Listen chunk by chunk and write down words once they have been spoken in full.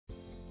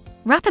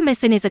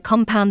Rapamycin is a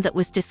compound that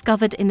was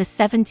discovered in the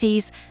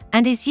 70s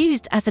and is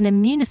used as an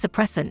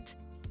immunosuppressant.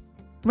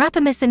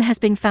 Rapamycin has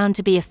been found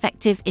to be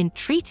effective in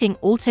treating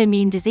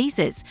autoimmune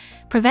diseases,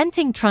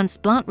 preventing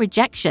transplant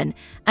rejection,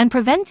 and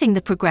preventing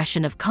the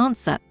progression of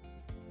cancer.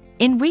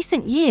 In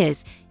recent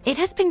years, it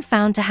has been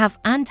found to have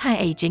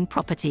anti-aging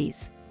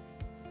properties.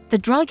 The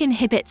drug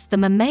inhibits the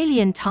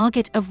mammalian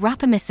target of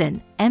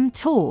rapamycin,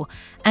 mTOR,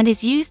 and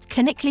is used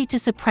clinically to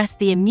suppress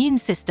the immune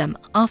system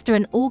after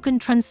an organ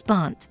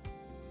transplant.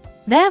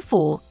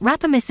 Therefore,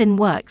 rapamycin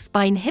works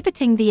by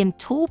inhibiting the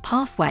mTOR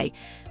pathway,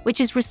 which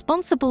is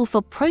responsible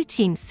for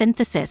protein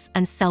synthesis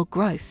and cell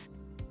growth.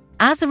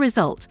 As a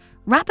result,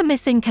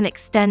 rapamycin can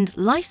extend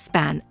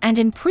lifespan and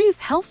improve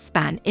health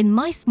span in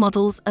mice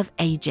models of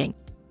aging.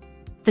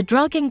 The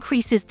drug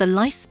increases the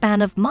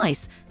lifespan of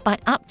mice by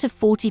up to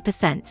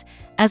 40%,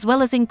 as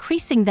well as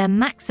increasing their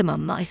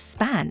maximum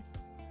lifespan.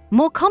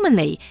 More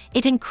commonly,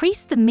 it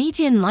increased the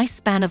median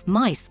lifespan of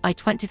mice by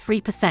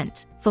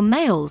 23% for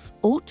males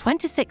or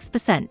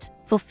 26%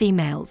 for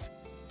females.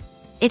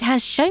 It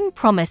has shown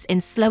promise in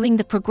slowing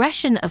the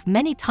progression of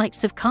many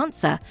types of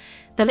cancer,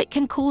 though it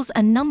can cause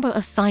a number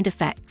of side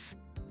effects.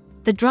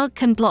 The drug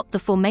can block the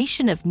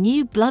formation of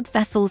new blood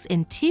vessels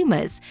in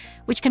tumors,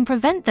 which can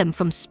prevent them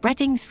from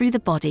spreading through the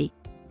body.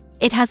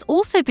 It has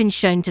also been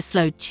shown to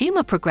slow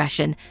tumor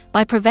progression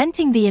by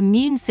preventing the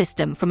immune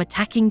system from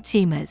attacking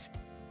tumors.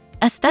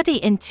 A study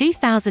in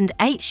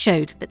 2008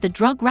 showed that the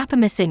drug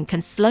rapamycin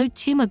can slow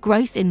tumor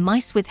growth in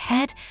mice with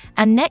head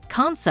and neck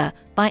cancer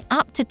by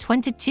up to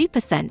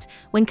 22%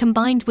 when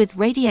combined with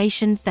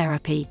radiation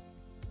therapy.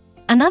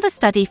 Another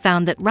study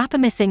found that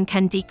rapamycin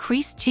can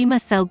decrease tumor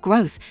cell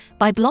growth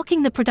by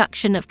blocking the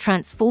production of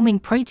transforming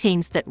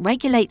proteins that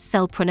regulate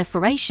cell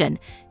proliferation,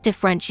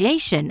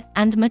 differentiation,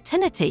 and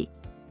motility.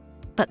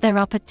 But there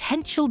are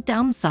potential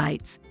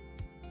downsides.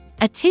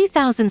 A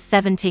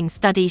 2017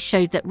 study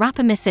showed that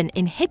rapamycin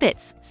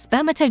inhibits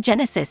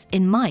spermatogenesis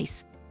in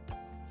mice,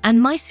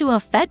 and mice who are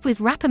fed with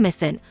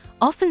rapamycin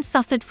often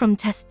suffered from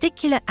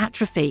testicular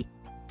atrophy.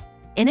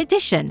 In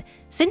addition,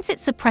 since it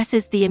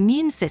suppresses the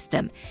immune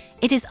system,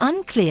 it is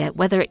unclear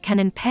whether it can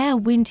impair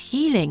wound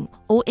healing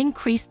or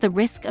increase the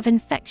risk of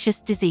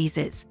infectious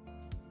diseases.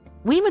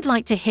 We would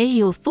like to hear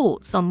your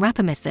thoughts on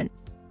rapamycin.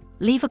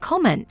 Leave a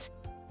comment.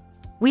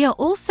 We are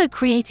also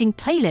creating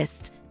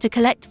playlists to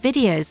collect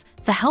videos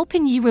for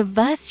helping you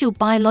reverse your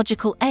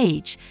biological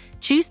age,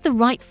 choose the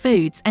right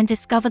foods and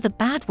discover the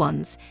bad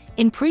ones,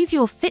 improve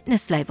your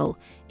fitness level,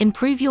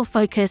 improve your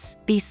focus,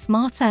 be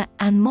smarter,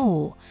 and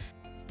more.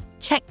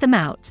 Check them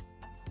out.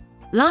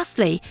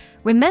 Lastly,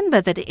 remember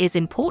that it is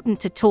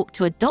important to talk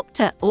to a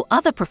doctor or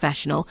other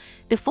professional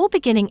before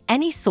beginning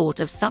any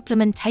sort of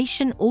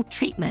supplementation or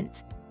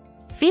treatment.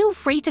 Feel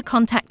free to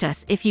contact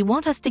us if you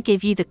want us to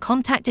give you the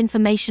contact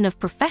information of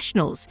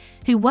professionals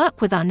who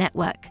work with our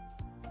network.